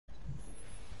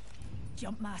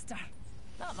Jumpmaster.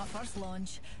 Not my first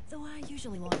launch, though I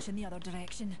usually launch in the other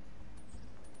direction.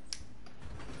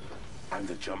 I'm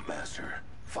the Jumpmaster.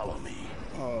 Follow me.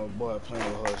 Oh boy,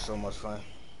 playing with her is so much fun.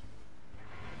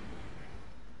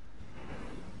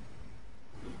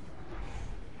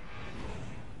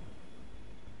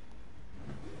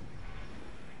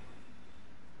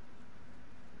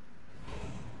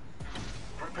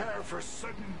 Prepare for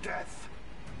sudden death.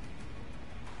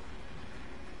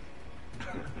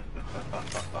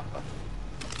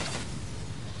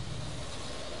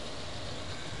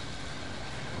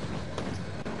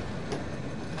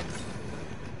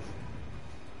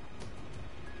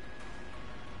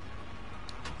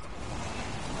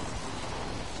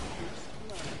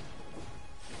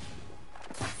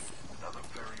 Another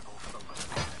variable for the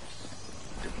lab.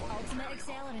 Ultimate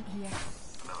accelerant here.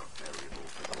 Another variable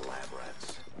for the lab rats.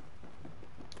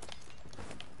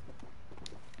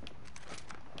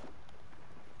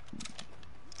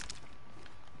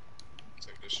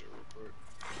 Take this shit real quick.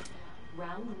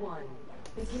 Round 1.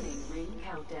 Beginning ring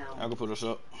countdown. I can put us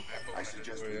up. I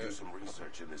suggest we do some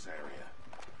research in this area.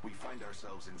 We find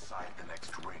ourselves inside the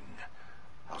next ring.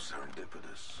 How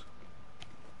serendipitous.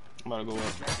 I'm about to go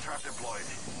up. Gas trap deployed.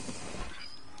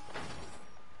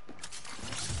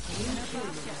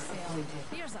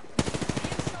 Here's up.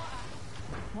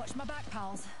 Watch my back,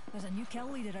 pals. There's a new kill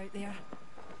leader out there.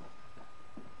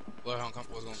 Bloodhound was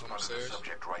gonna come Spotted the upstairs.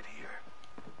 subject right here.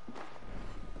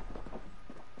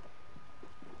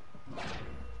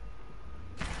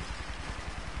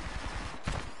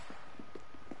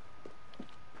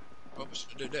 Oh, I should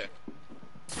have did that.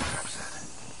 Trap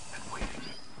set. And waiting.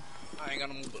 I ain't got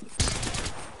no more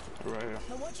bullets. Right here.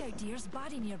 Now watch out, dears.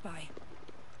 Body nearby.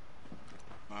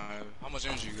 How much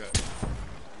energy you got?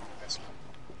 That's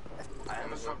I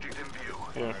have a subject in view.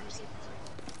 Yeah. Got him.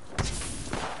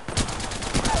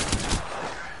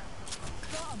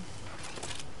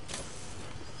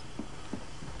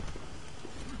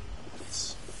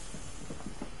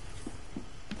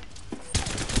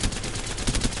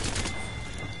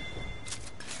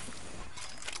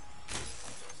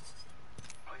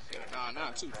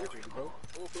 Nah, 250, bro.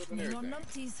 Full flip and Men on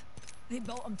everything. numpties. They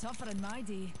built them tougher in my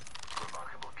day.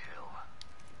 Remarkable kill.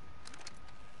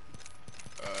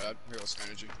 Here goes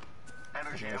energy.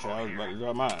 Energy Yeah, so ammo I was about here. to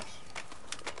drop mine.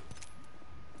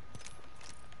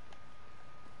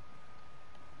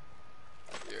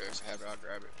 Yeah, just have it, I'll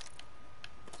grab it.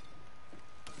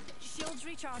 Shields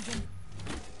recharging.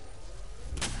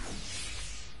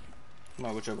 I'm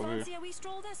gonna go check over here. Fancy a wee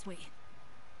stroll this way?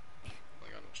 I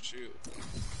got no shield.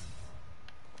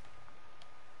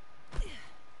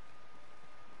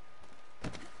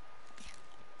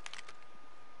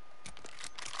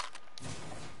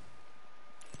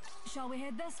 Shall we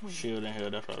head this way? Shield in here,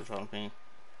 that's what I was trying to ping.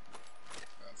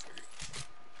 I figured.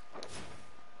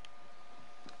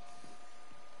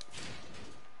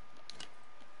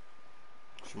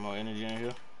 Some more energy in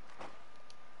here.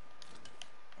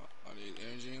 I need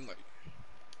energy and light.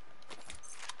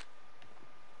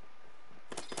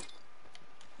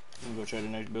 Let me go check the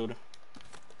next building.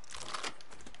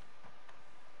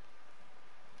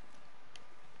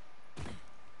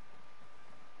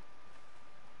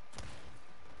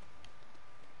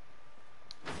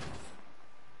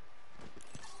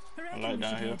 I reckon light we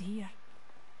down should here. head here.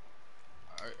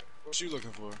 Alright, what you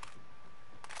looking for?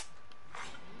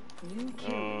 New kill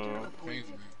leader appointed.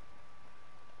 Ping.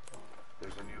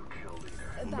 There's a new kill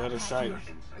leader. Better Backpack sight. here.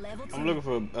 Level 2. I'm looking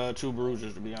for 2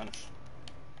 bruises, to be honest.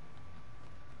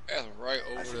 That's right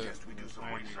I over there. suggest we do some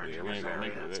research Yeah, in we this ain't gonna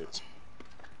make area. it.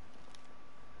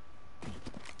 Yeah,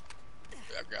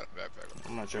 I got a backpack.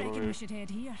 I'm gonna check over Reckon here. we should head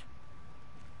here.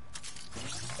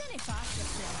 Any fast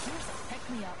yourself. Here's pick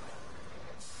me up.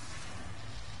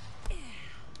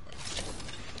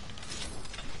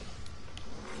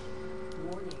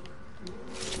 Warning.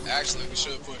 Actually, we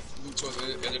should put loot towards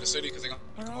the edge of the city because they're gonna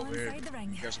We're come all over here. inside the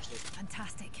ring. Grab some stuff.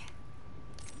 Fantastic.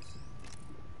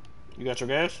 You got your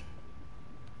gas?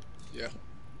 Yeah.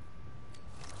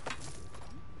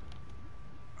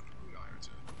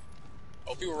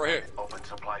 Oh, people right here. Open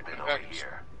supply bin over Package.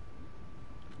 here.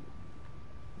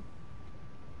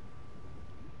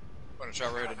 I'm gonna try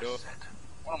right at the door. Set.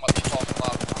 One of my talking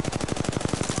loud.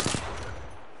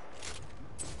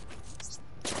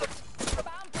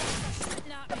 Bam,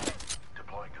 shooting at me.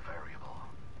 Deploying a variable.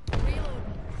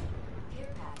 Reloading.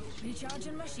 Care package.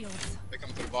 Recharging my shields. They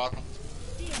come to the bottom.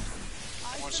 Dear. One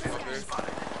Eyes shot to the up there. skies.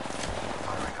 Spotted.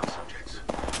 Firing on subjects.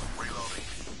 Reloading.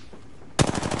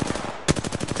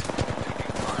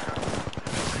 Taking fire.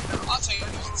 I'll tell you,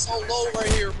 it's so low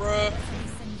right here, bruh.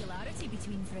 Singularity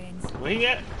between friends. Where he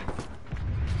at?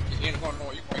 You ain't gonna know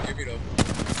what you can give it up.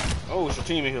 Oh, it's a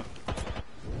team in here. Another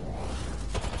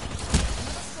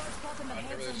squad's popping their Maybe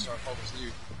heads they in. start focusing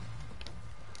you.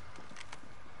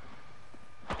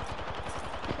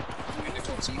 And they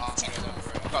focus on the outside of the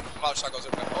right. I'm about to try to go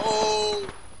to the back. Oh!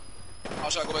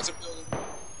 I'll try to go back to the building.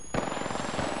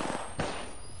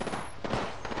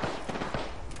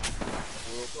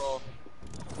 We'll crawl.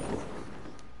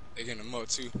 They getting the mud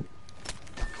too.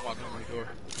 Walking on the door.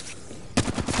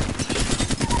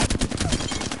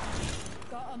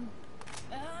 Got him.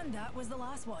 And that was the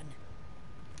last one.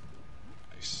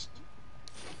 Nice.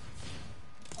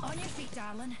 On your feet,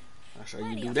 darling. That's how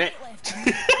Plenty you do of that. fight left.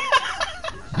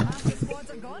 Half the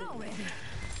squads are gone already.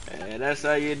 Yeah, that's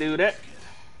how you do that.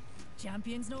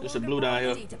 Champions no There's a longer blue down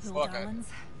born here. to pull, Fuck, darlings.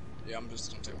 Yeah, I'm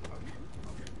just gonna take my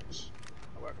okay, peace.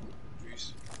 Alright,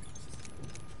 peace.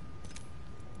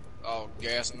 Oh,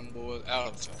 gassing them boys out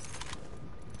of time.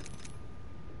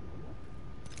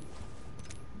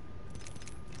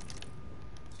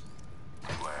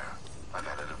 Beware. I've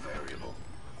added a variable.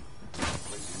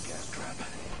 Placing gas trap.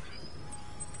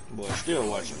 Boy, still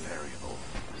watching. Variable.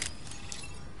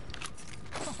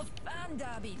 Oh, Van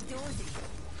Derby, dozy.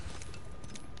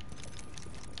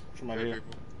 Somebody Hey, here.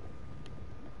 people.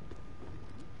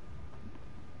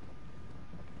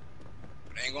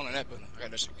 But I ain't going in that building. I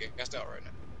got that shit gassed out right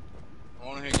now. Go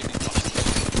on ahead and get these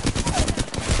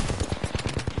monsters.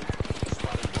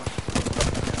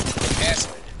 Gas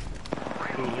it.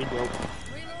 He broke.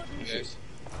 Reloading. Yes.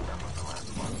 That was the last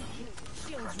one.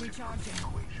 Shields recharging.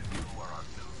 Equation. You are our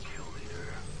new kill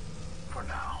leader. For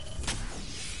now.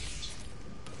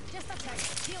 Just a tick.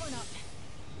 Healing up.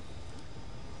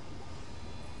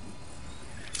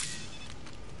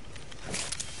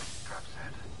 Trap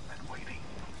set and waiting.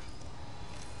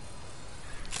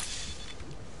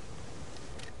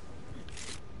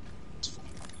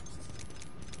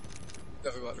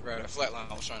 Definitely about to grab that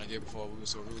flatline I was trying to get before we were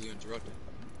so rudely interrupted.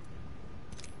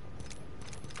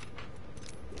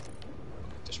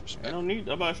 Disrespect. Ain't no need.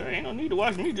 I'm about to say, ain't no need to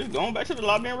watch me. Just going back to the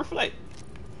lobby and reflect.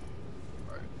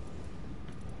 Right.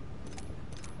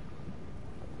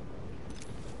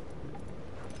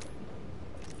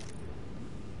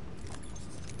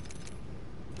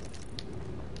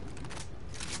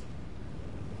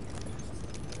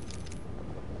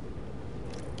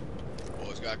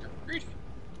 Boys got greedy.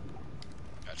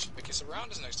 Got to check your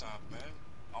surroundings next time, man.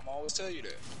 I'm always tell you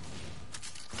that.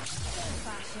 Don't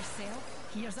bash yourself.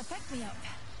 Here's a pick-me-up.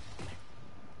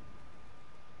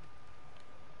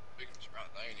 Big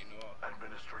surroundings, I ain't even know.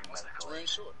 Administering medical. Ran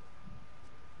short.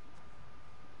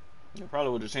 They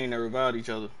probably would have seen they revived each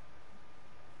other.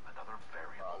 Another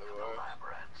variable Probably for the would. lab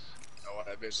rats. Oh, why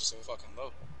that bitch is so fucking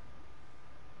low.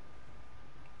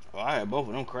 Oh, I had both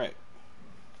of them cracked.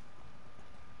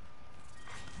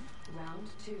 Round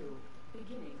 2.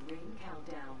 Beginning ring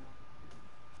countdown.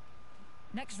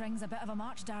 Next ring's a bit of a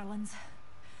march, darlings.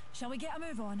 Shall we get a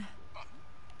move on?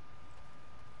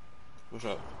 What's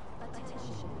up?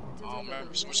 Oh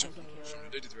man, some shit from the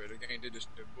did it right. The game did this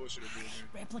bullshit again.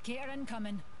 Replicator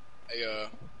incoming. Hey,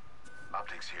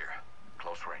 Optics here.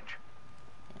 Close range.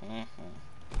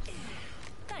 Mm-hmm.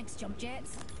 Thanks, jump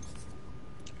jets.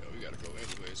 yo, we gotta go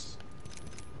anyways.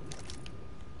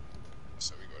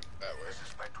 So we go that way. I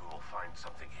suspect we will find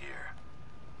something here.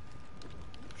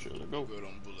 Sure, let's go. Good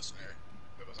on bullets in there.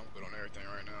 Because I'm good on everything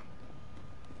right now.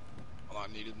 All I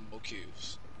need is more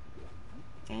kills.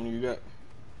 How many you got?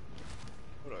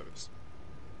 What are this?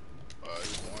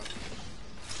 There's one.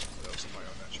 There was somebody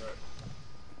on that track.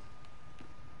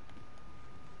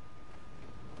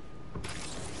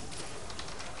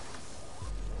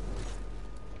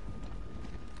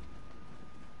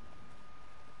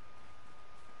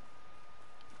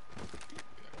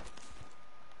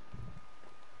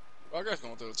 Well, I guess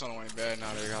going through the tunnel ain't bad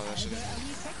now they got all that I shit in get there. a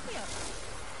wee pick-me-up.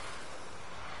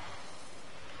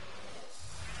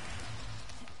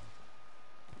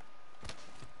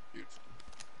 Beautiful.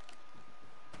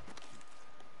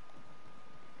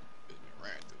 It's been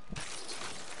ran through.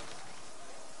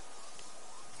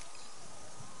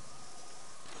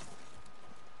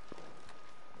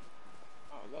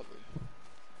 Oh, lovely.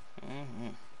 Mm-hmm.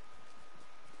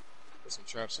 Put some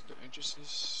traps at the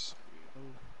entrances.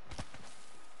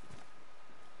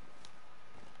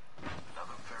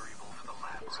 Another variable for the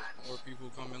lab There's rats. more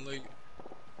people coming late.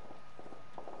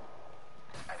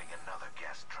 Adding another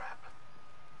gas trap.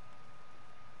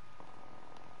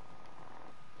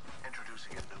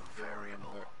 Introducing a new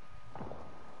variable.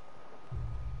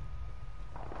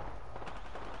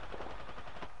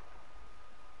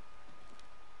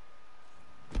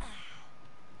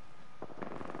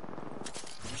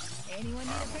 Anyone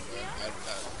need a pick-me-up?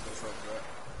 Go for that.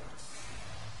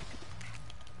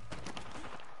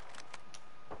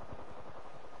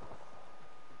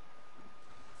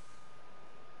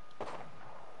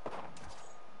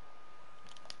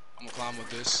 time with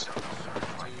this.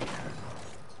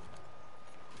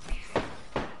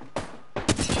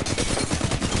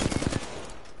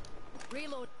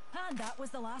 Reload. And that was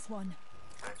the last one.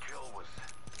 That kill was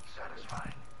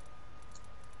satisfying.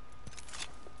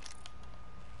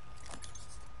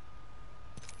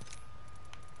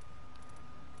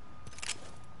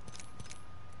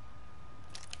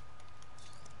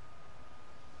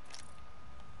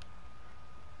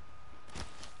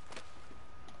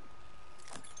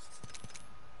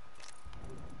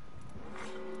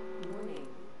 Warning.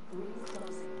 Ring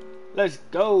closing. Let's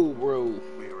go, bro.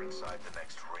 We are inside the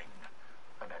next ring.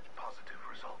 A net positive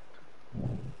result.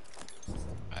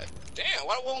 Damn,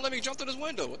 why won't let me jump through this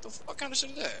window? What the fuck kind of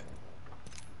shit is that?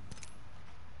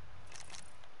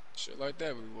 Shit like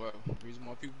that, reason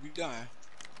why people be dying.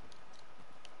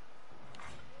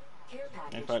 Care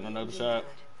package. Ain't fighting on the other side.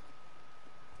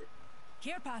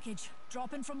 Care package.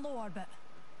 Dropping from low orbit.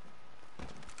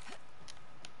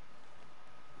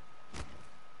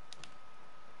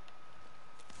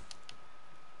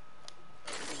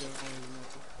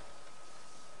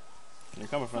 They're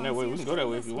coming from that way. We can go that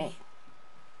way if you want.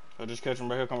 I'll just catch them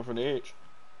right here coming from the edge.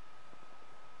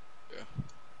 Yeah.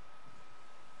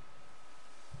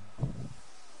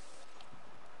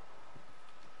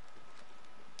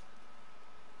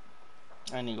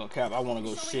 I ain't even gonna cap. I want to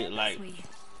go Shall we sit head like this way?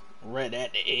 right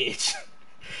at the edge.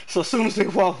 So as soon as they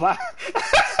walk by,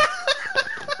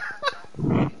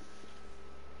 as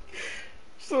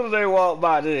soon as they walk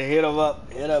by, just hit them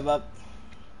up, hit them up.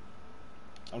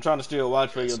 I'm trying to still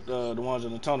watch for the ones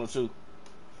in the tunnel too.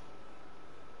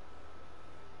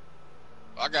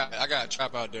 I got a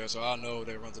trap out there, so I know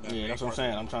they run to that. Yeah, that's what I'm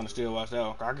saying. I'm trying to still watch that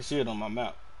one. I can see it on my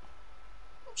map.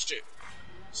 Oh shit!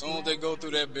 As soon as they go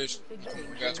through that bitch, we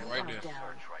got you right there. Search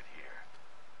right here.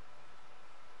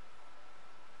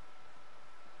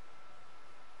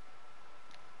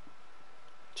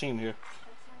 Team here.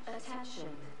 Attention.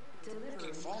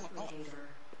 Delivering falling off. replicator.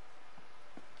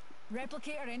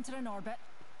 Replicator entering orbit.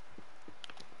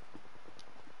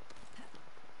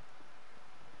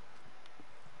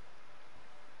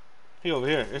 He over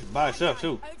here. It's by itself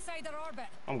too. Outside their orbit.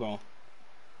 I'm gone.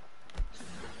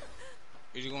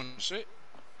 Is you going to shit?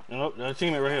 Nope, there's a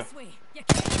teammate right here. This way. You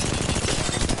can't.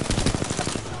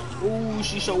 Ooh,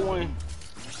 she so one.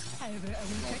 How about a wee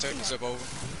Gonna pick take me this up? up over.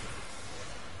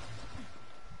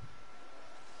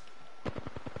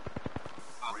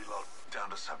 Reload. Down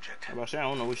to subject. I'm about to say, I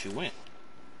don't know where she went.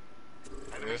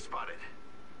 Enemy spotted.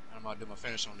 I'm about to do my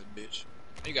finish on this bitch.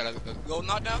 You got a gold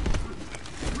knockdown?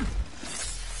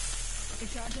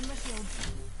 Recharging my shield.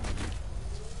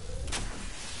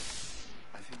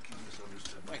 I think you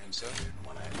misunderstood my Thank you, sir. intention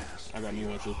when I asked. I got me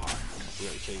one too. I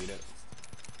forgot to tell you that.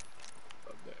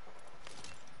 Fuck that.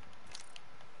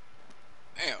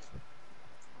 Damn.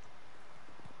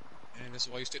 And this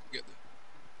is why you stick together.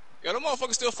 Yo, them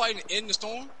motherfuckers still fighting in the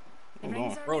storm? The I'm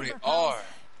rings gone. are Bro, in they their pals, are.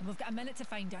 and we've got a minute to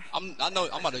find her. I know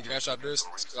I'm about to gas out this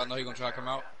because I know he's gonna try to come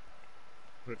out.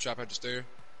 Put a trap at the stair.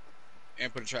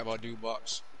 And put a trap out dude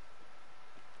box.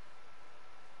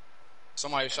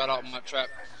 Somebody shot out my trap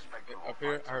up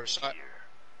here. I heard a shot.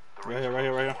 Right here, right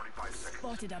here, right here. 45 seconds.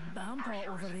 Spotted a bomb pot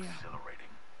over there. Exhilarating.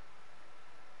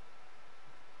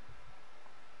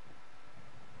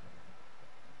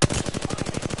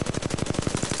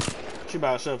 She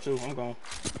by herself too. I'm gone.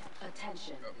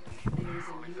 Attention. There is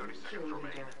a new 30 kill seconds remain.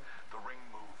 leader. The ring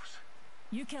moves.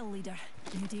 You kill leader.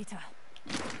 New data.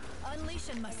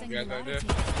 Unleashing my Yeah, right singularity. there.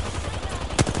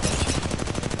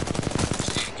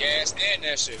 Getting gas and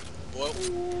that shit. Boy,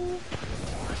 ooh.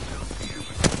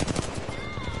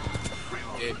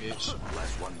 Yeah, bitch.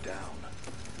 Last one down.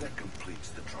 That completes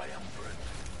the triumvirate.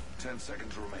 10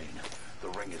 seconds remain. The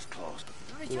ring is closed.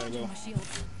 Recharging my shield.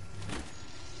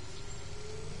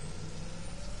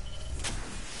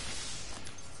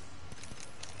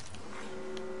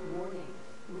 Warning.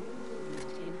 Ring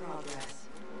movement in progress.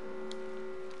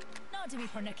 Not to be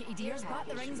pernickety dears, but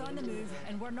the ring's on the move,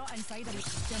 and we're not inside a dinner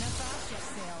fast yet,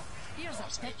 Sale. Here's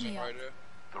a pick me up. Right there.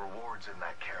 The rewards in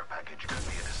that care package could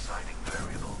be a deciding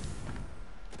variable.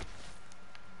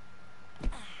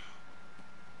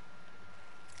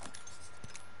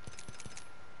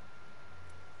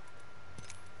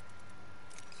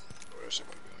 Oh, that shit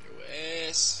gonna be on your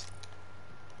ass.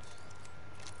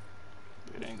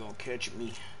 It ain't gonna catch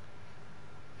me.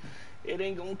 It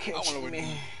ain't gonna I catch wonder where the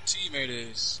me. teammate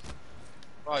is.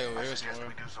 Probably over I here suggest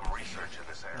somewhere. we do some research in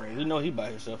this area. We know he by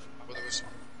himself.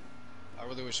 I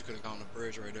really wish you could have gone on the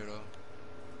bridge right there though.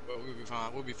 But we'll be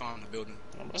fine. We'll be fine in the building.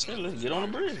 I'm about to say, let's get on the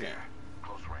bridge then.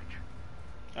 Close range.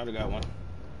 I already got one.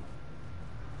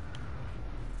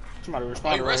 Somebody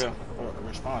responded you right resting? here. Or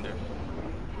responded.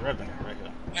 Repping right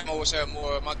here. Ammo wish I had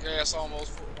more. My gas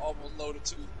almost loaded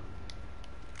too.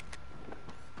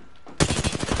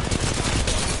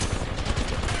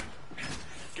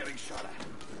 Getting shot at.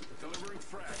 Delivering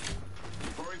frag.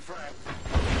 Throwing frag.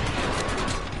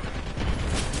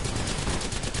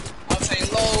 I'll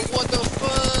take low. What the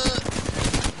fuck?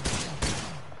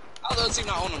 I love the team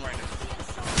not on them right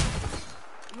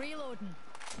now. Reloading.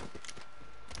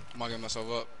 I'm gonna get myself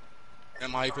up.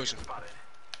 Am I pushing?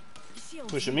 Shield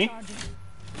Pushing me? recharging.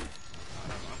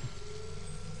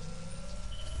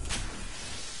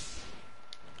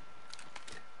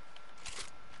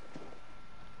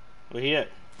 Where he at?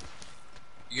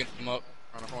 You get him up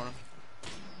around the corner.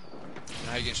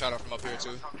 Now he getting shot at from up here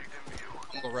too.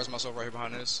 I'm gonna rest myself right here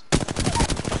behind this.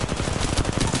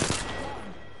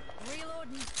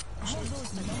 Reloading. All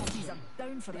those minorities are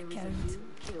down for the count.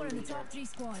 We're in the top 3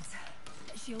 squads.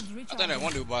 Shields I recharging. think that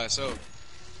one dude by himself.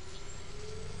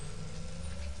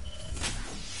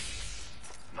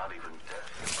 Not even death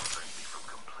can prevent me from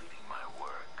completing my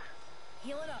work.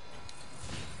 Heal it up.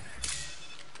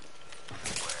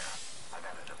 Where? I've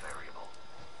added a variable.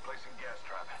 Placing gas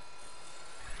trap.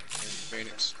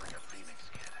 Phoenix. String of Phoenix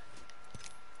kid.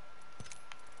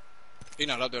 He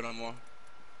not up there no more.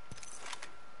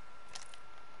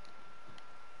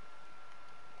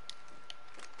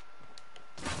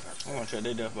 I want to check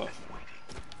their death box.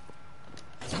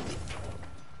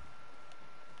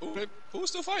 Who's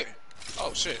still fighting?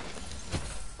 Oh shit.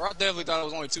 Bro, I definitely thought it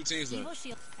was only 2 teams Evo left.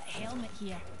 shield. Helmet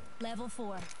here. Level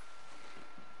 4.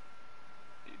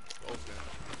 Both them.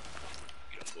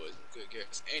 You them boys good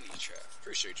gas. And he trap.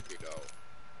 Appreciate you, big dog.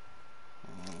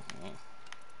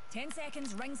 10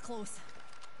 seconds. Rings close.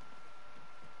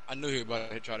 I knew he was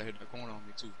about to try to hit the corner on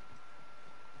me too.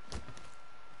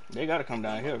 They gotta come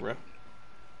down here, bro.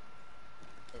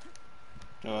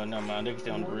 Oh, never mind. They can stay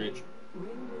on the bridge.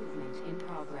 Ring movement in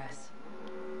progress.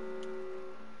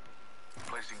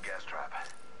 Placing gas trap.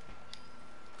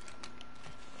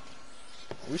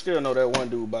 We still know that one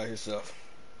dude by himself.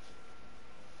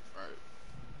 Right.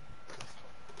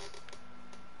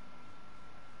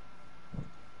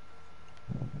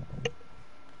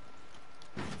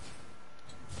 I'm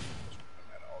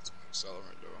at ultimate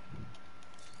accelerant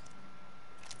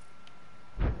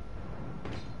though.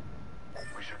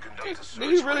 We should conduct a search.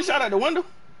 Did he really shot out the window?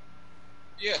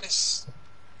 Yes.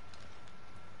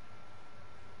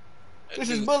 This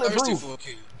is bulletproof.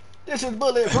 This is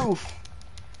bulletproof.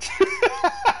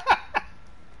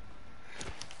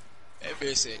 That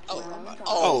bitch said, oh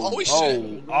Oh,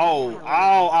 shit. ow,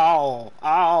 ow,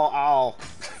 ow.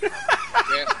 Gas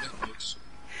in this bitch.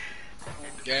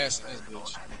 Gas in this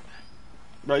bitch.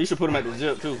 Bro, you should put him at the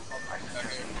zip too. Do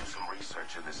some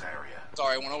research in this area.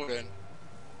 Sorry, I went over there.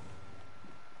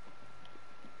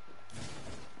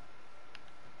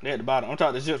 They at the bottom. I'm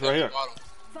talking the zips right here.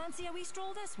 Fancy a wee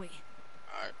stroll this way?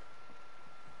 Alright.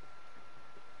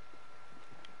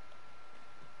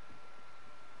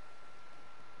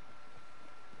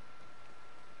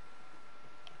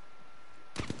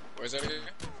 Where's that here?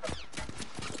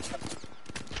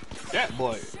 That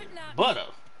boy, Shooting at me. butter.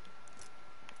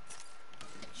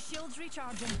 Shields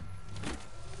recharging.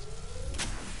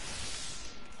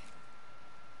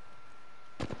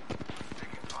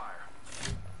 Taking fire.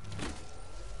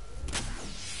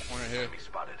 One in here. Enemy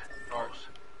spotted. Close.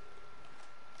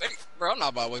 Bro, I'm not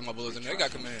about to waste my bullets in there. They got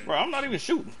to come in. Bro, I'm not even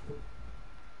shooting.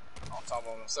 I'm talking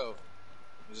about myself.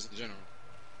 It's just in general.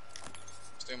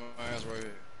 Stay my ass right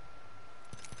here.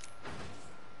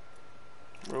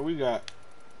 Bro, we got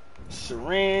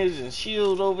syringe and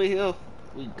shields over here.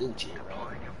 We Gucci.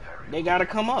 They gotta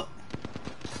come up.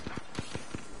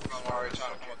 I'm already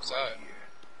trying to come outside.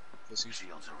 Pussy.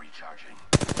 Shields are recharging.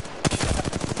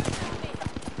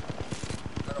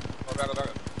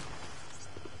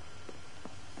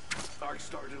 Dark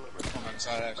Star delivered. I'm on the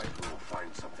side actually. We'll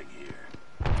find something here.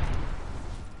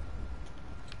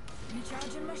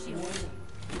 Recharging my shield.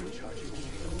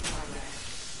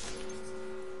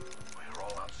 We're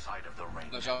all outside of the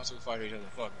range. Let y'all two fight each other.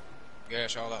 Fuck.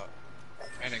 Gas y'all out.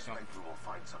 And they come. We will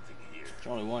find something here. It's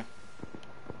only one.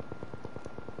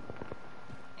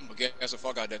 I'm gonna gas the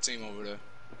fuck out that team over there.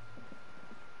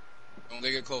 Don't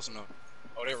they get close enough?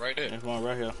 Oh, they're right there. There's one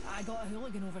right here. I got a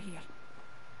hooligan over here.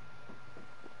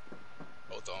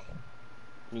 Both of them.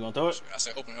 You gonna throw it? I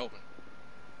said open it, open.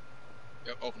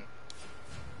 Yep, open it.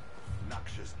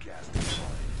 Noxious gas deployed.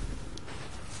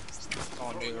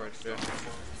 On me right there.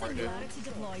 Right there. Singularity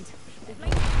deployed. It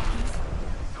might be keys.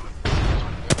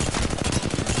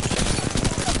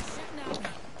 Shooting at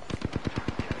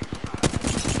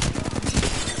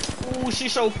me. Ooh,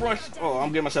 she's so fresh. Oh, I'm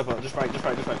getting myself up. Just fight.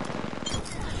 Right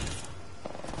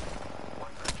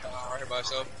here by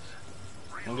yourself.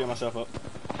 I'm getting myself up.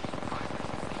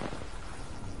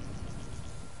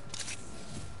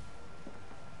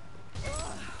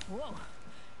 Whoa.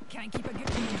 Can't keep a good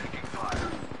aim.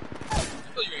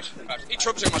 Oh, you ain't. He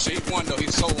triple checked my shit. He won though.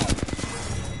 He's so one.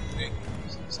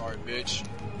 Sorry, bitch.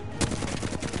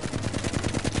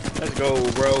 Let's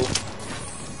go, bro.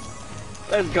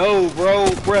 Let's go, bro.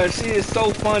 Bruh, she is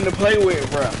so fun to play with,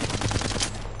 bruh.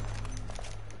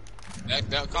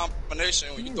 That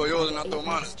combination when you throw yours and I throw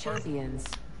mine. Champions.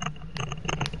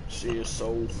 She is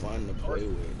so fun to play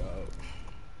with, dog.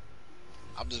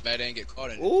 I'm just mad I didn't get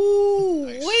caught in it. Ooh,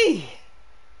 Nice. wee.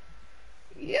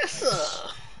 Yes,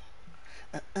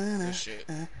 sir. Good shit.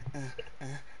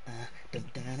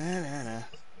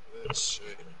 Good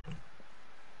shit.